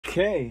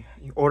Okay,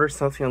 you ordered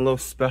something a little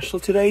special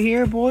today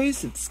here,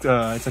 boys. It's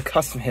a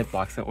custom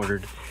hitbox I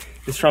ordered.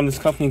 It's from this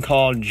company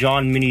called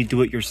John Mini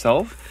Do It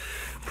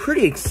Yourself.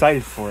 Pretty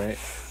excited for it.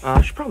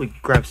 I should probably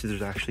grab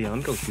scissors actually. Let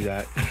me go do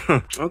that.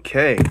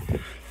 Okay,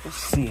 let's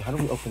see. How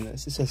do we open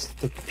this? It says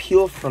the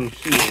peel from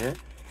here.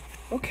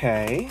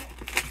 Okay.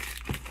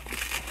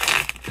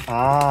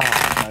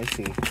 Ah, I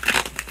see.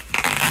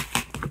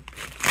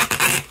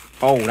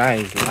 Oh, that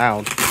is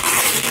loud.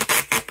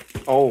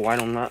 Oh, I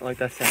do not like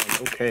that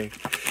sound. Okay.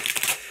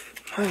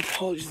 My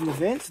apologies in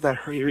advance if that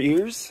hurt your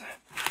ears.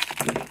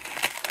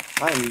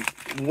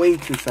 I'm way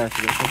too sad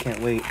for this. I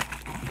can't wait.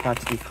 I'm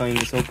practically cutting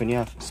this open.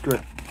 Yeah, screw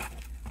it.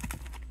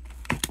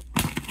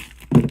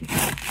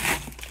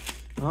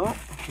 Oh,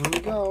 here we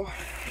go.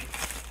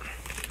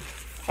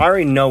 I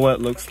already know what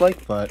it looks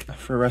like, but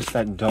for the rest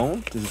that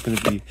don't, this is going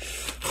to be a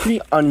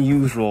pretty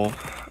unusual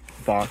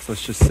box,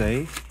 let's just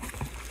say.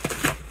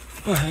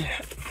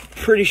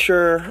 Pretty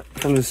sure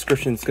from the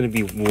description it's going to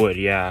be wood,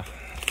 yeah.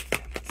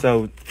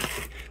 So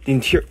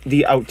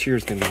the out tier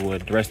is going to be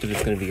wood. The rest of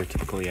it's going to be your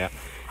typical, yeah,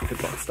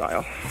 hitbox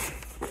style.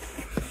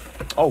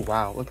 Oh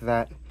wow, look at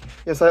that.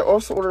 Yes, I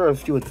also ordered a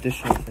few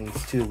additional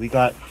things too. We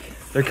got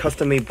their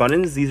custom made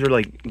buttons. These are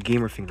like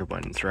gamer finger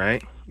buttons,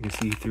 right? You can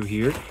see through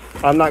here.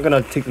 I'm not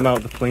going to take them out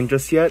of the plane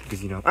just yet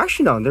because, you know,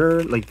 actually no,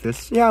 they're like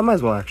this. Yeah, I might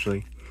as well actually.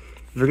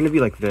 If they're going to be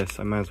like this,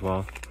 I might as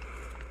well.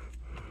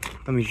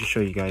 Let me just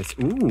show you guys.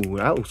 Ooh,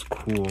 that looks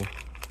cool.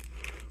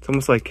 It's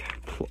almost like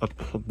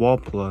a wall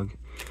plug.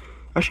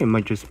 Actually, it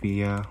might just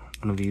be one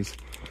of these.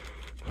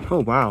 Oh,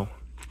 wow.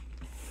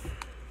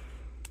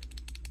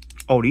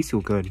 Oh, these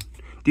feel good.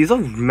 These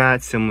look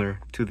mad similar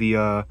to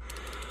the,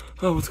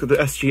 what's called the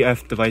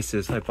SGF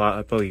devices I bought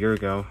about a year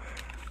ago.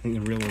 I think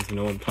the real ones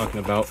know what I'm talking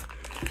about.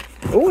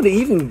 Oh,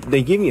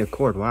 they gave me a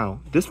cord.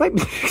 Wow. This might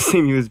be the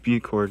same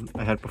USB cord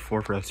I had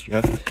before for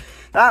SGF.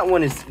 That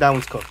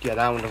one's cooked. Yeah,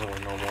 that one doesn't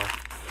work no more.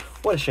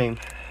 What a shame.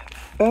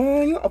 You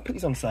know, I'll put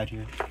these on the side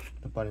here.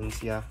 The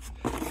buttons, yeah.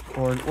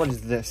 Cord. What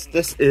is this?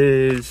 This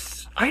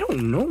is... I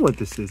don't know what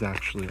this is,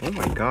 actually. Oh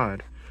my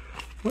god.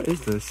 What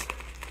is this?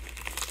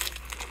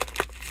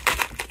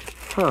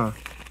 Huh.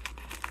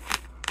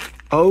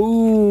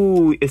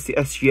 Oh, it's the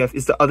SGF.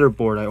 It's the other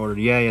board I ordered.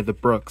 Yeah, the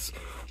Brooks.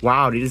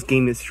 Wow, they just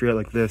gave me it straight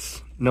like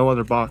this. No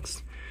other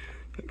box.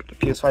 Got the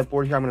PS5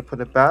 board here. I'm going to put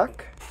it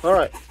back.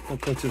 Alright, I'll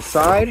put it to the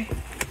side.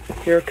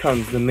 Here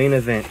comes the main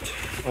event.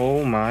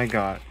 Oh my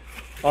god.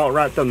 All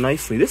wrapped up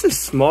nicely. This is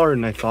smaller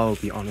than I thought it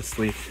would be,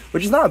 honestly,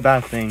 which is not a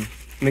bad thing.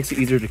 It makes it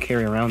easier to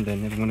carry around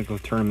then if you want to go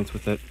tournaments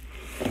with it.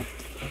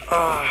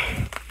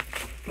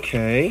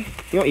 Okay. You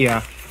know what?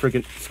 Yeah,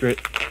 friggin' screw it.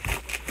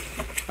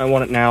 I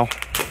want it now.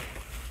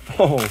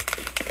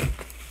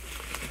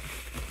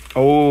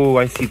 Oh,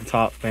 I see the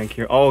top bank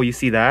here. Oh, you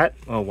see that?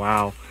 Oh,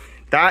 wow.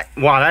 That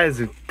is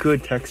a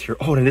good texture.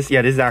 Oh, and this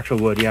is actual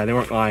wood. Yeah, they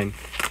weren't lying.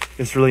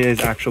 This really is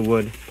actual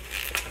wood.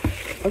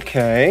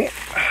 Okay.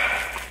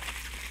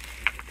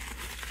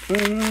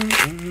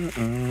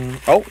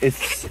 Oh,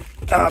 it's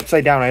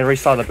upside down. I already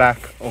saw the back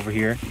over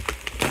here.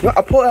 No,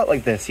 I'll pull it out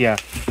like this. Yeah,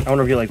 I want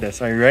to reveal like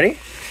this. Are you ready?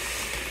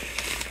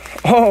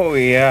 Oh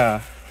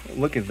yeah,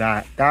 look at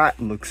that. That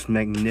looks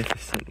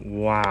magnificent.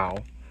 Wow.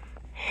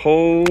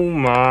 Oh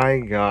my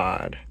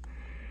god.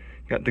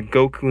 Got the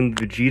Goku and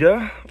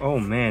Vegeta. Oh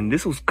man,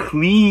 this was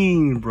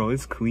clean, bro.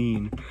 It's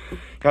clean.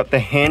 Got the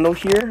handle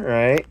here,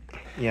 right?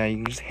 Yeah,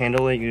 you can just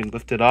handle it. You can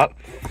lift it up.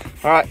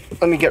 All right,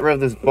 let me get rid of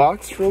this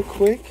box real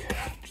quick.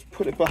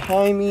 Put it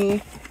behind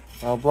me.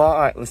 Blah blah. All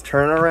right, let's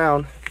turn it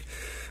around.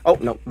 Oh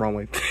no, wrong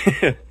way.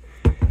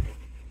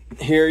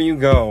 Here you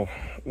go.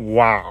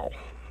 Wow.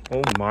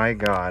 Oh my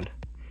god.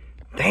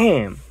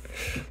 Damn.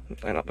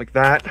 Line up like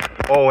that.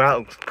 Oh, that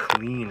looks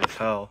clean as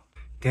hell.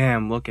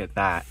 Damn, look at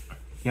that.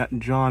 Yeah,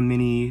 John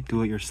Mini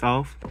Do It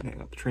Yourself. I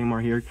got the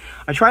trademark here.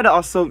 I tried to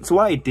also, so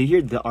what I did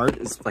here, the art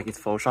is like, it's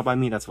Photoshop by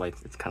me. That's why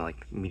it's kind of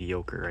like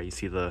mediocre, right? You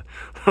see the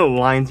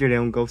lines here, they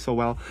don't go so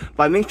well.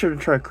 But I make sure to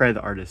try to credit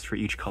the artist for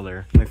each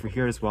color. Like for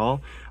here as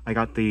well, I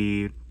got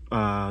the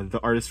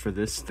artist for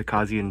this, the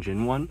Kazi and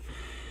Jin one.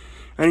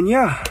 And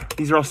yeah,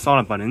 these are all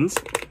sauna buttons.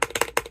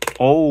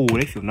 Oh,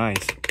 they feel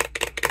nice.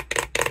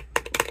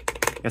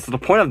 Yeah, so the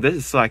point of this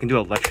is so I can do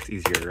electrics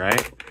easier,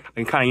 right? I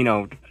can kind of, you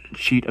know,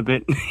 cheat a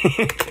bit.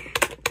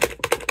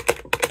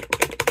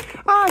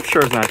 I'm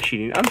sure it's not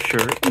cheating. I'm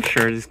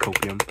sure it is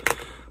copium.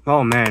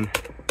 Oh man.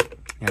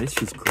 Yeah, this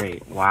feels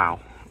great. Wow.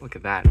 Look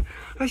at that.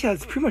 Oh yeah,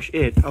 that's pretty much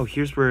it. Oh,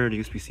 here's where the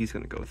USB-C is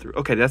gonna go through.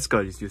 Okay, that's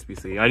good. It's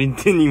USB-C. I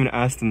didn't even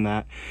ask them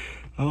that.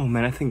 Oh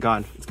man, I thank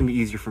God. It's gonna be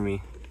easier for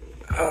me.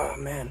 Oh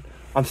man.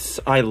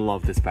 I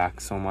love this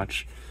back so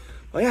much.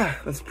 Well yeah,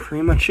 that's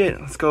pretty much it.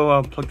 Let's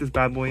go plug this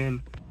bad boy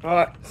in.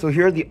 Alright, so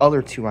here are the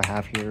other two I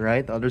have here,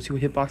 right? The other two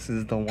hitboxes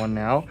is the one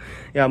now.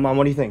 Yeah, Mom,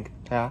 what do you think?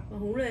 睇下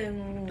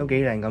都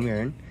幾靚咁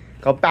樣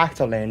個 back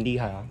就靚啲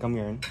係啊咁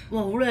樣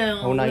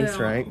好 nice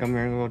right 咁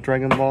樣個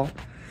Dragon Ball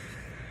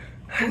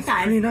It's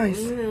pretty nice.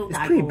 It's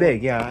pretty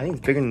big, yeah. I think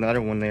it's bigger than the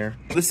other one there.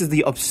 This is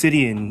the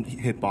Obsidian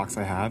hitbox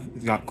I have.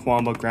 It's got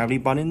Kwamba gravity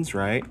buttons,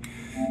 right?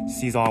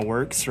 Sees all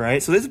works,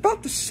 right? So this is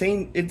about the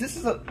same. This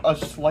is a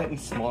slightly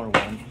smaller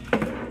one.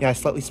 Yeah,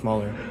 slightly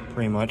smaller,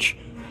 pretty much.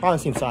 Probably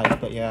the same size,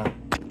 but yeah.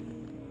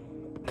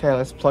 Okay,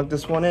 let's plug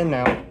this one in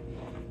now.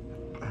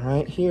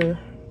 Right here.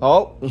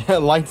 Oh, yeah,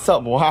 it lights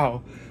up.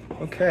 Wow.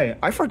 Okay,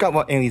 I forgot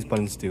what any of these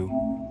buttons do.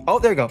 Oh,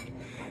 there you go.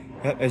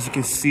 Yep, as you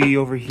can see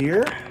over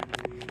here,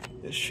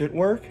 it should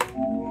work.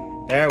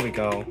 There we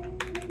go.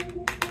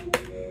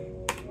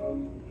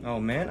 Oh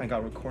man, I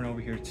got recording over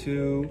here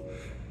too.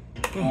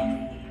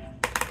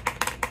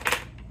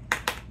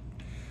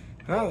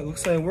 Oh, it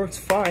looks like it works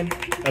fine.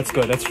 That's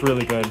good, that's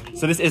really good.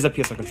 So this is a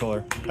PS4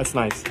 controller. That's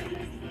nice.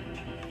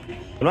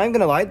 I'm not even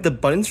gonna lie, the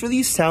buttons for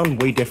these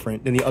sound way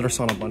different than the other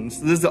Sauna buttons.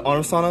 This is the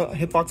Auto Sauna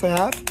hitbox I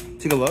have.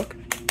 Take a look,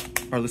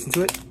 or listen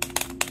to it.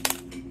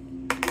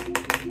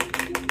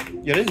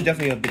 Yeah, this is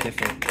definitely a bit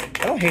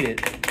different. I don't hate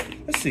it.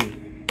 Let's see.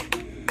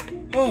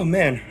 Oh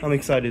man, I'm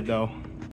excited though.